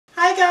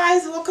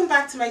guys, welcome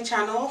back to my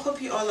channel. Hope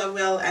you all are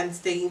well and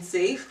staying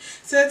safe.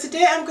 So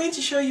today I'm going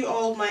to show you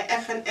all my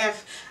F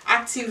F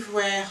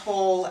activewear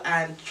haul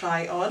and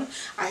try on.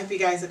 I hope you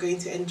guys are going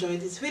to enjoy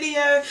this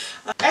video.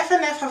 F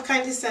F have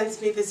kindly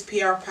sent me this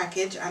PR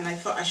package and I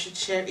thought I should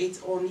share it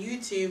on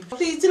YouTube.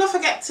 Please do not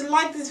forget to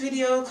like this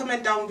video,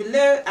 comment down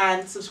below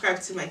and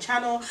subscribe to my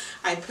channel.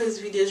 I post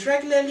videos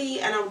regularly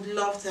and I would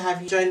love to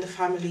have you join the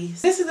family.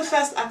 This is the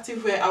first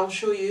activewear I'll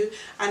show you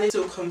and it's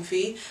so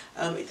comfy.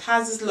 It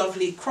has this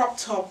lovely crop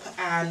top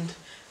and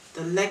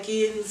the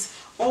leggings.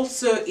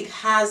 Also it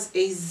has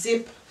a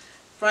zip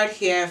right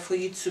here for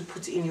you to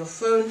put in your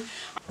phone.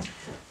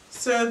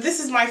 So this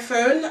is my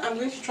phone. I'm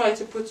going to try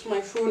to put my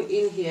phone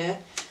in here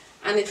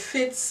and it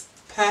fits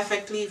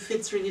perfectly,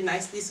 fits really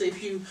nicely. So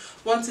if you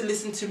want to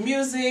listen to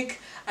music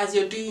as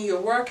you're doing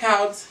your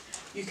workout,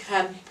 you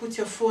can put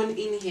your phone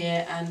in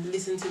here and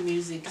listen to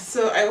music.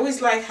 So I always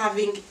like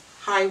having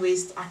high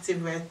waist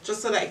activewear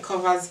just so that it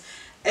covers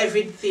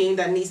everything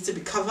that needs to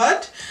be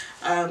covered.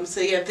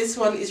 So yeah, this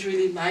one is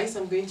really nice.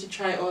 I'm going to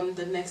try on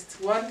the next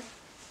one.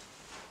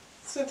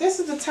 So this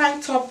is the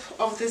tank top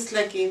of this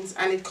leggings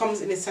and it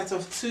comes in a set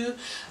of two.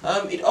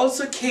 It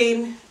also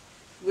came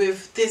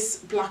with this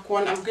black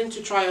one. I'm going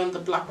to try on the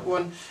black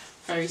one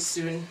very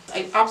soon.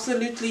 I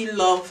absolutely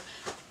love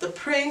the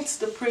print.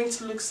 The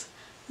print looks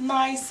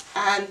nice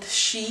and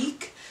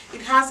chic.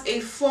 It has a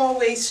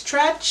four-way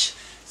stretch,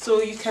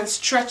 so you can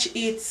stretch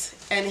it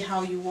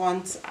anyhow you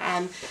want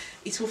and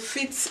it will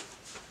fit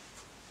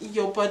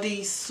your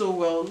body so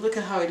well. Look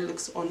at how it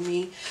looks on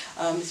me.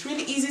 It's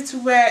really easy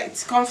to wear,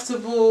 it's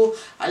comfortable.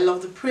 I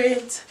love the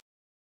print.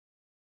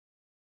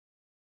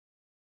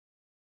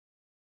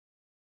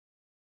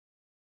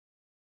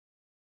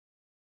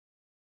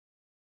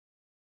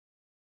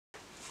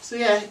 So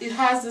yeah, it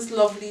has this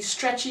lovely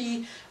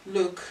stretchy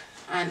look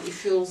and it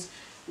feels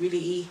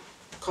really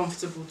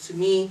comfortable to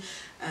me.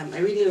 I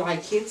really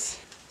like it.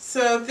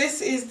 So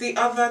this is the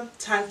other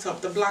tank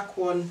top, the black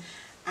one,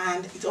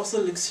 and it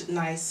also looks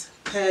nice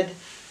paired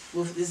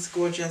with this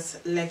gorgeous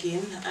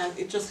legging and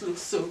it just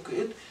looks so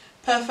good.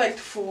 Perfect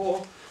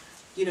for,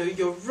 you know,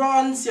 your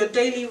runs, your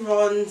daily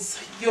runs,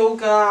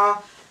 yoga,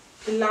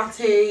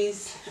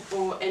 Pilates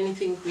or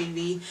anything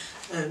really.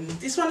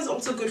 This one is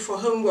also good for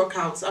home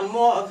workouts. I'm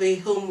more of a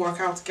home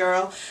workout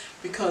girl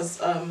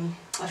because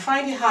I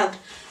find it hard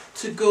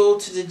to go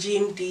to the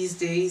gym these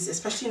days,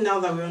 especially now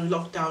that we're on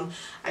lockdown.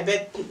 I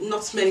bet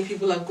not many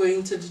people are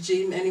going to the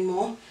gym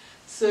anymore.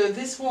 So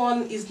this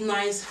one is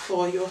nice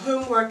for your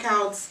home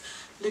workouts.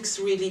 Looks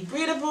really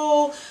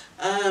breathable,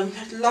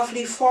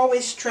 lovely four-way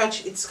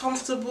stretch. It's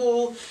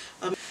comfortable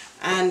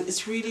and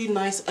it's really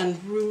nice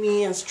and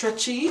roomy and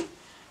stretchy.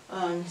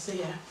 So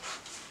yeah,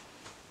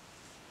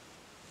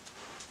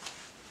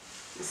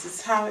 this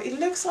is how it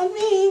looks on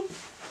me.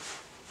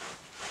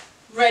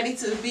 Ready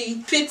to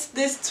be fit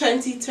this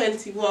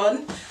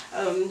 2021.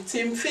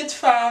 Team Fit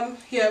Fam,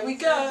 here we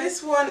go.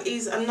 This one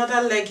is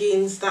another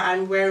leggings that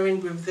I'm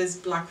wearing with this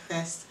black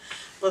vest,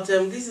 but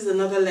this is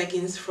another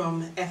leggings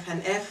from F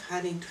F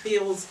and it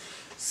feels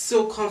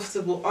so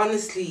comfortable.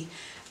 Honestly,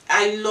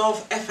 I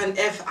love F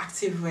F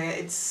activewear.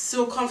 It's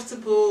so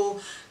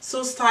comfortable,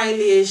 so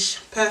stylish,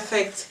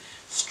 perfect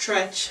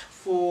stretch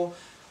for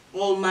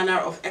all manner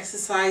of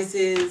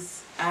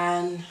exercises,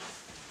 and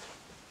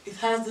it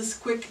has this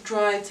quick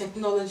dry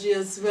technology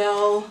as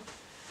well.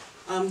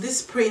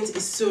 This print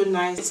is so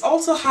nice. It's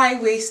also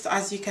high waist,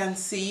 as you can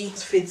see. It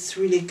fits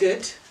really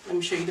good. Let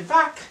me show you the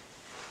back.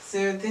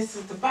 So this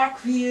is the back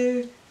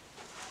view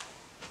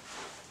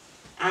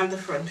and the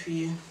front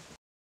view.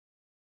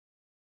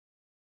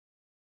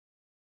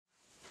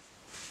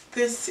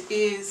 This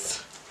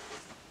is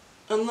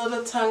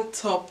another tank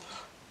top.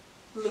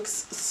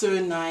 Looks so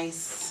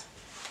nice.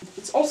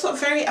 It's also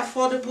very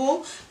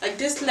affordable. Like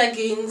this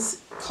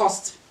leggings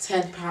cost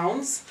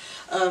 £10.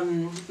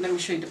 Let me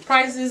show you the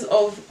prices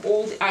of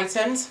all the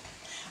items.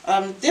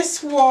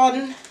 This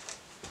one,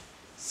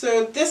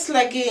 so this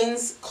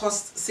leggings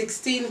cost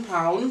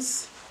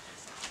 £16.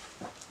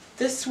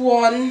 This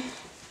one,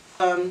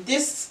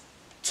 this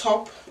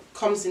top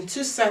comes in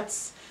two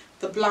sets,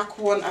 the black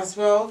one as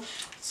well.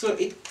 So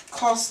it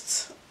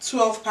costs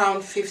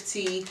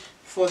 £12.50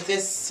 for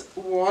this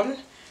one.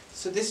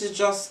 So this is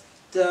just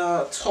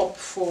the top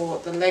for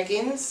the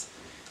leggings.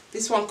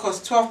 This one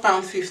costs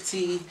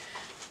 £12.50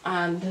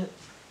 and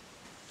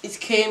it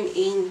came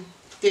in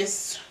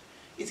this,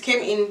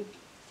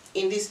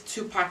 this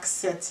two-pack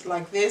set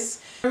like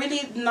this.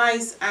 Really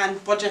nice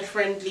and budget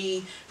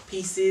friendly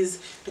pieces.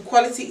 The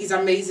quality is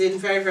amazing,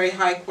 very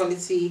high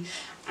quality,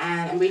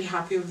 and I'm really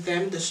happy with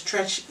them. The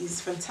stretch is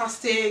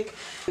fantastic.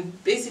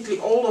 Basically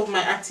all of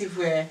my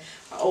activewear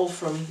are all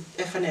from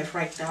F F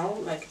right now.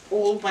 Like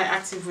all my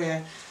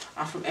activewear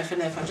are from F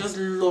F. I just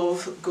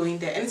love going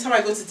there. Anytime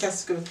I go to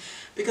Tesco,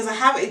 because I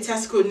have a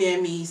Tesco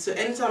near me, so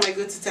anytime I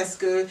go to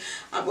Tesco,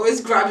 I'm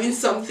always grabbing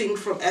something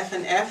from F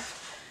F.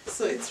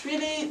 So it's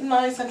really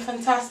nice and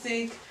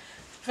fantastic,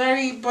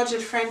 very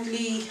budget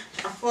friendly,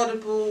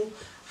 affordable,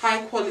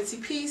 high quality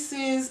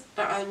pieces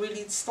that are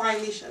really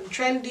stylish and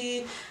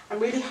trendy. I'm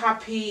really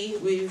happy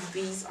with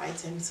these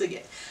items. So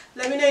yeah,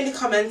 let me know in the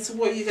comments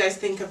what you guys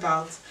think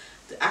about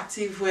the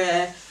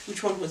activewear,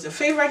 which one was your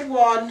favorite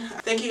one.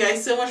 Thank you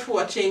guys so much for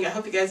watching. I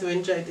hope you guys will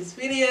enjoy this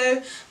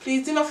video.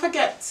 Please do not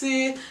forget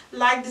to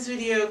like this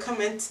video,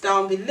 comment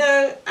down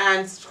below,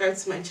 and subscribe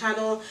to my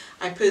channel.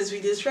 I post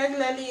videos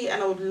regularly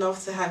and I would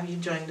love to have you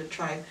join the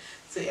tribe.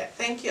 So yeah,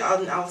 thank you,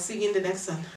 and I'll see you in the next one.